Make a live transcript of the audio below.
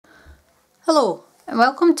Hello and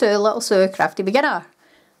welcome to Little Sue Crafty Beginner.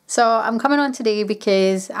 So I'm coming on today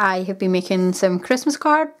because I have been making some Christmas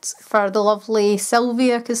cards for the lovely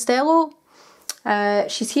Sylvia Costello.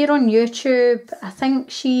 She's here on YouTube. I think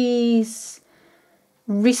she's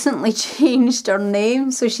recently changed her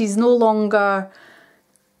name, so she's no longer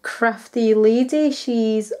Crafty Lady,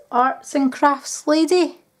 she's Arts and Crafts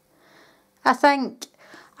Lady, I think.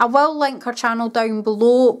 I will link her channel down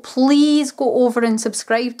below. Please go over and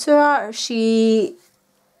subscribe to her. She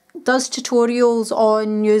does tutorials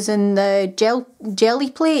on using the jelly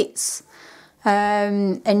plates,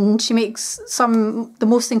 and she makes the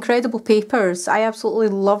most incredible papers. I absolutely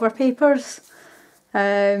love her papers.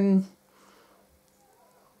 I'm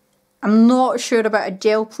not sure about a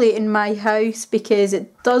gel plate in my house because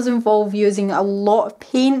it does involve using a lot of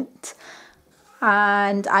paint.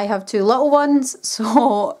 And I have two little ones,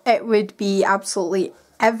 so it would be absolutely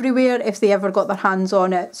everywhere if they ever got their hands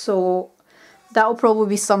on it. So that'll probably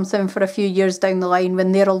be something for a few years down the line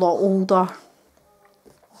when they're a lot older.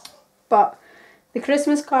 But the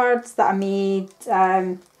Christmas cards that I made,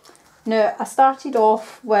 now I started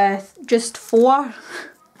off with just 4.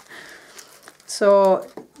 So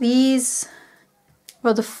these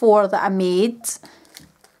were the 4 that I made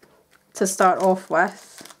to start off with.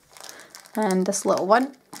 And this little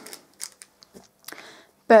one.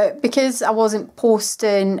 But because I wasn't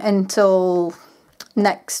posting until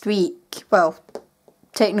next week, well,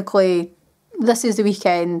 technically this is the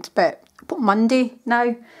weekend, but Monday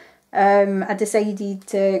now, I decided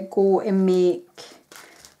to go and make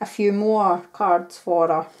a few more cards for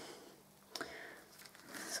her.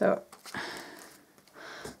 So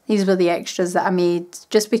these were the extras that I made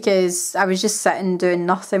just because I was just sitting doing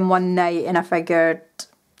nothing one night and I figured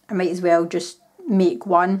I might as well just make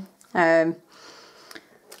one.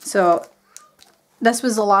 So this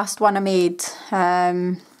was the last one I made.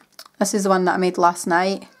 This is the one that I made last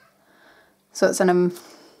night. So it's I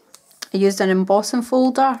used an embossing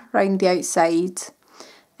folder around the outside,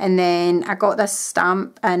 and then I got this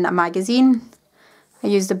stamp in a magazine. I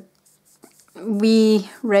used a wee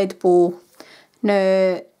red bow.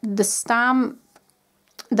 Now the stamp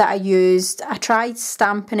that I used, I tried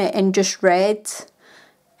stamping it in just red,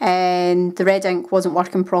 and the red ink wasn't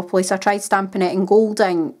working properly, so I tried stamping it in gold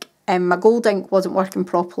ink and my gold ink wasn't working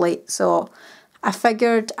properly, so I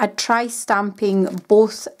figured I'd try stamping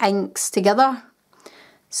both inks together.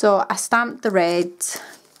 So I stamped the red.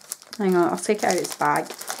 Hang on, I'll take it out of its bag.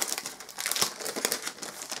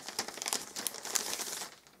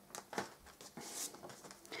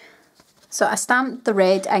 So I stamped the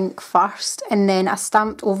red ink first, and then I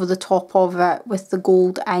stamped over the top of it with the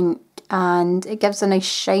gold ink, and it gives a nice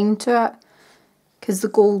shine to it because the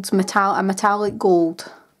gold's a metallic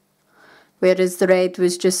gold, whereas the red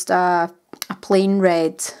was just a plain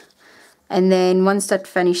red. And then once I'd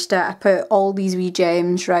finished it, I put all these wee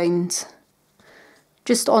gems round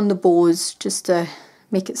just on the bows just to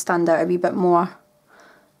make it stand out a wee bit more.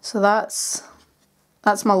 So that's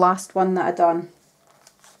my last one that I done.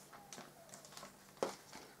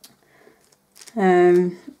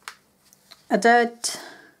 I did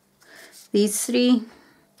these 3.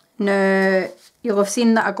 Now you'll have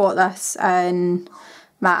seen that I got this in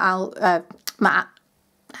my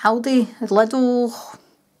Aldi, Lidl,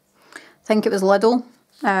 I think it was Lidl.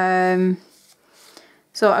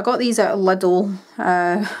 So I got these out of Lidl.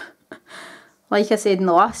 Like I said in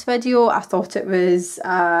the last video, I thought it was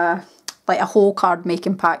like a whole card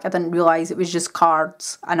making pack. I didn't realise it was just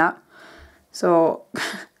cards in it. So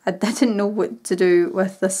I didn't know what to do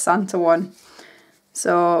with this Santa one.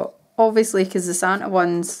 So obviously, because the Santa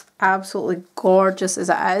one's absolutely gorgeous as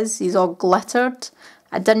it is, he's all glittered,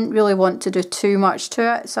 I didn't really want to do too much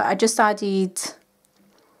to it, so I just added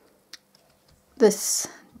this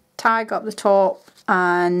tag up the top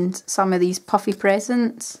and some of these puffy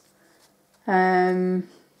presents. I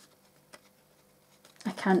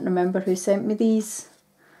can't remember who sent me these.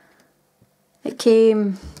 It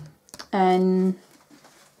came in...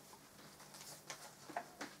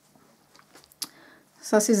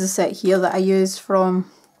 So this is the set here that I used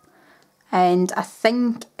from, and I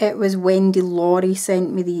think it was Wendy Laurie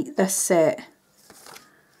sent me this set,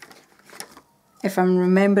 if I'm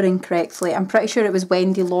remembering correctly. I'm pretty sure it was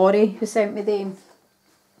Wendy Laurie who sent me them.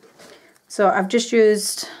 So I've just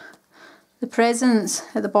used the presents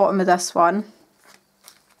at the bottom of this one.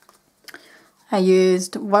 I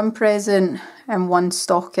used 1 present and 1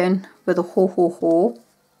 stocking with a ho ho ho.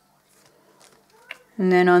 And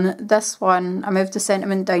then on this one, I moved the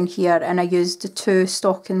sentiment down here and I used the 2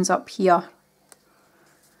 stockings up here.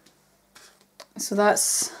 So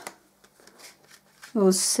that's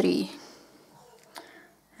those 3.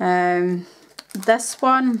 This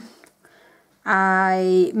one,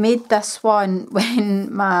 I made this one when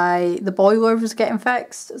the boiler was getting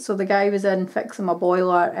fixed. So the guy was in fixing my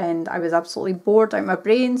boiler and I was absolutely bored out of my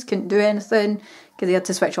brains, couldn't do anything because he had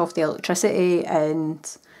to switch off the electricity,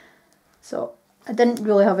 and so I didn't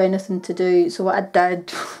really have anything to do. So what I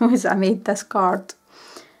did was I made this card.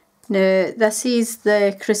 Now this is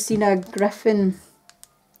the Christina Griffin's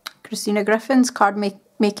card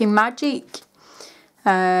making magic.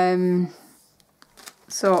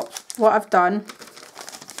 So what I've done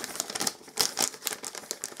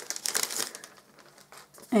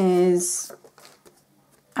is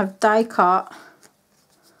I've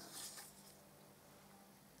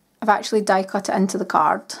actually die cut it into the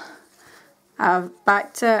card. I've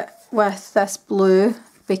backed it with this blue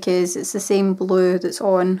because it's the same blue that's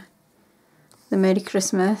on the Merry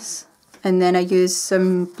Christmas, and then I used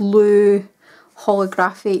some blue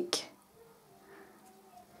holographic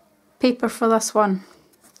paper for this one.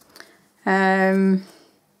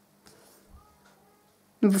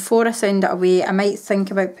 Before I send it away, I might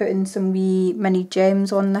think about putting some wee mini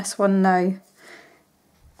gems on this one now,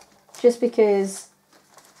 just because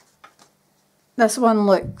this one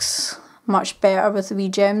looks much better with the wee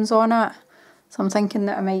gems on it. So I'm thinking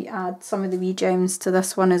that I might add some of the wee gems to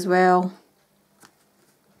this one as well.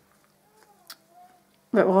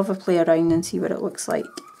 But we'll have a play around and see what it looks like.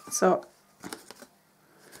 So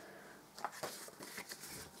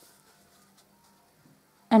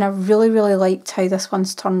and I really liked how this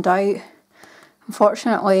one's turned out.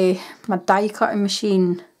 Unfortunately, my die cutting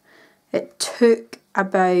machine, it took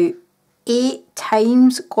about 8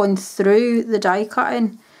 times going through the die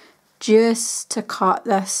cutting just to cut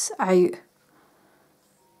this out.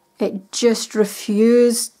 It just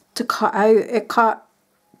refused to cut out. It cut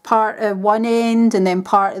part of one end and then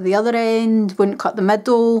part of the other end, wouldn't cut the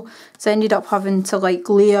middle, so I ended up having to like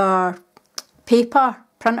layer paper,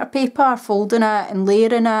 printer paper, folding it and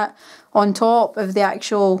layering it on top of the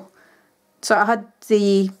actual. So I had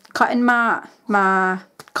the cutting mat, my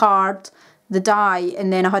card, the die,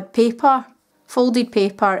 and then I had paper, folded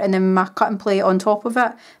paper, and then my cutting plate on top of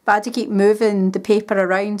it. But I had to keep moving the paper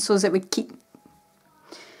around so as it would keep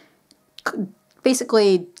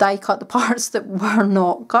basically die cut the parts that were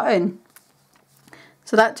not cutting.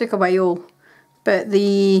 So that took a while. But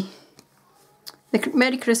the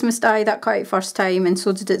Merry Christmas die, that cut out first time, and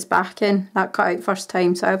so did its backing, that cut out first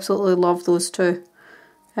time, so I absolutely love those two.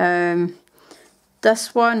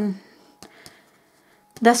 This one,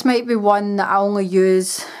 this might be one that I only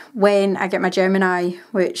use when I get my Gemini,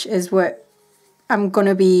 which is what I'm going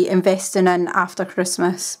to be investing in after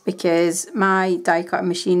Christmas, because my die cutting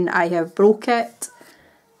machine, I have broke it.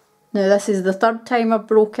 Now this is the 3rd time I've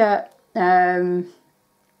broke it.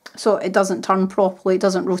 So it doesn't turn properly, it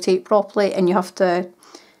doesn't rotate properly, and you have to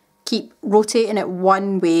keep rotating it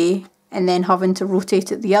one way and then having to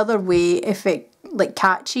rotate it the other way if it like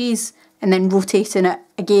catches, and then rotating it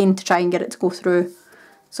again to try and get it to go through.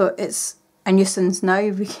 So it's a nuisance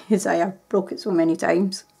now because I have broke it so many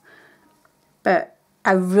times. But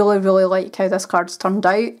I really like how this card's turned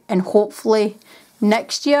out, and hopefully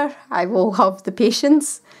next year I will have the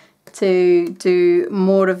patience to do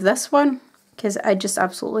more of this one, because I just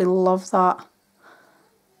absolutely love that.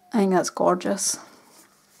 I think that's gorgeous.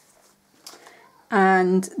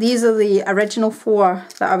 And these are the original 4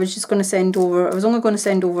 that I was just going to send over. I was only going to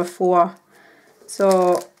send over 4.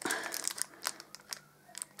 So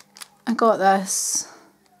I got this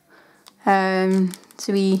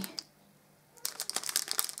wee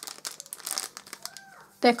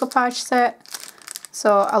decoupage set.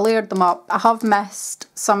 So I layered them up. I have missed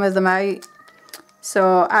some of them out.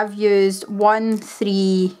 So I've used 1,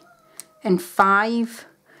 3 and 5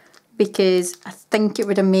 because I think it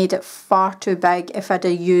would have made it far too big if I'd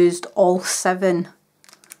have used all 7.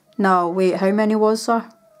 No, wait, how many was there?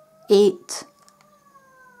 8.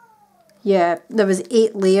 Yeah, there was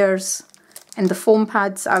 8 layers, and the foam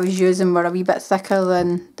pads I was using were a wee bit thicker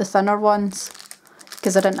than the thinner ones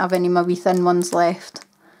because I didn't have any of my wee thin ones left.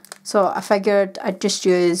 So I figured I'd just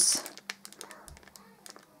use,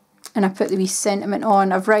 and I put the wee sentiment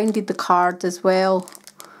on. I've rounded the card as well.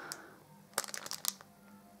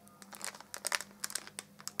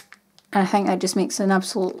 And I think that just makes an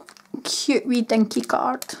absolute cute wee dinky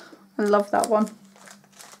card. I love that one.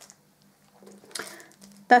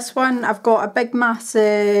 This one, I've got a big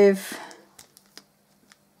massive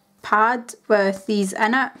pad with these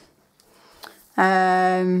in it.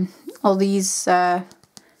 All these cut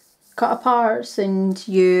aparts, and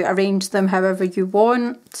you arrange them however you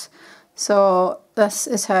want. So this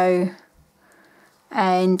is how,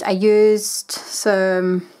 and I used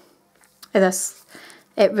some of this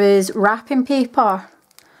It was wrapping paper.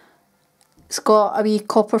 It's got a wee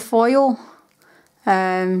copper foil,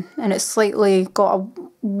 and it's slightly got a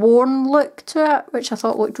worn look to it, which I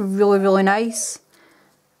thought looked really, really nice.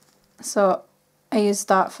 So I used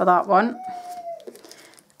that for that one.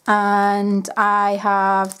 And I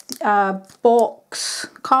have box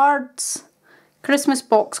cards, Christmas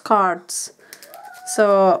box cards.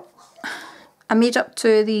 So I made up 2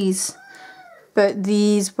 of these, but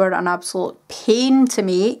these were an absolute pain to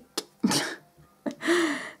make.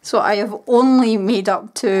 So I have only made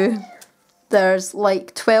up 2. There's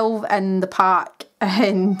like 12 in the pack,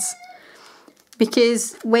 and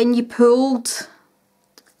because when you pulled,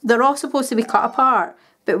 they're all supposed to be cut apart,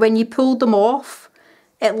 but when you pulled them off,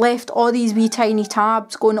 it left all these wee tiny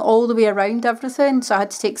tabs going all the way around everything, so I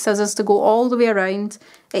had to take scissors to go all the way around.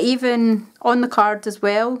 It even, on the card as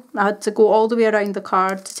well, I had to go all the way around the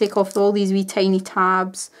card to take off all these wee tiny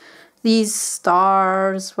tabs. These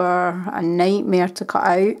stars were a nightmare to cut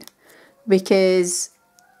out because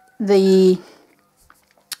the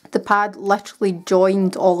pad literally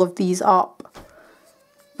joined all of these up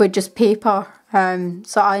with just paper.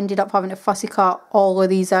 So I ended up having to fussy cut all of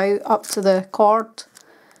these out up to the cord,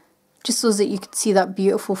 just so that you could see that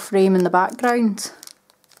beautiful frame in the background.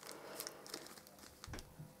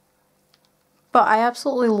 But I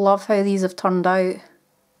absolutely love how these have turned out.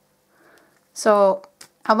 So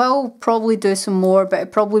I will probably do some more, but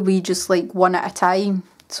it'll probably be just like one at a time.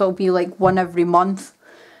 So it'll be like one every month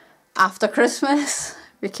after Christmas,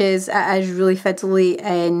 because it is really fiddly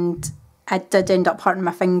and I did end up hurting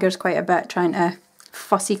my fingers quite a bit trying to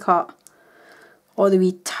fussy cut all the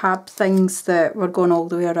wee tab things that were going all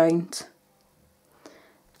the way around.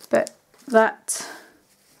 But that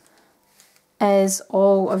is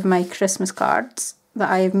all of my Christmas cards that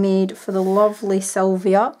I have made for the lovely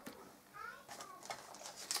Sylvia.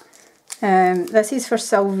 This is for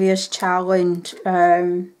Sylvia's challenge.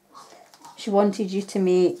 She wanted you to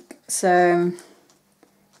make some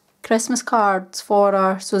Christmas cards for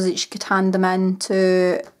her so that she could hand them in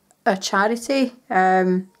to a charity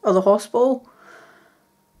or the hospital.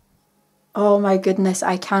 Oh my goodness,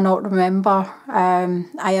 I cannot remember.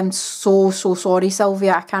 I am so sorry,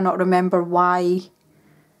 Sylvia. I cannot remember why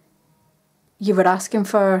you were asking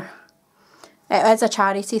for... It is a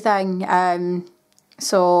charity thing.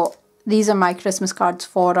 So these are my Christmas cards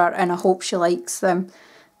for her and I hope she likes them.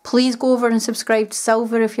 Please go over and subscribe to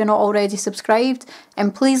Sylvia if you're not already subscribed,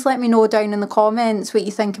 and please let me know down in the comments what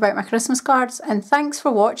you think about my Christmas cards, and thanks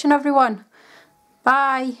for watching everyone.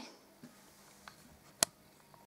 Bye.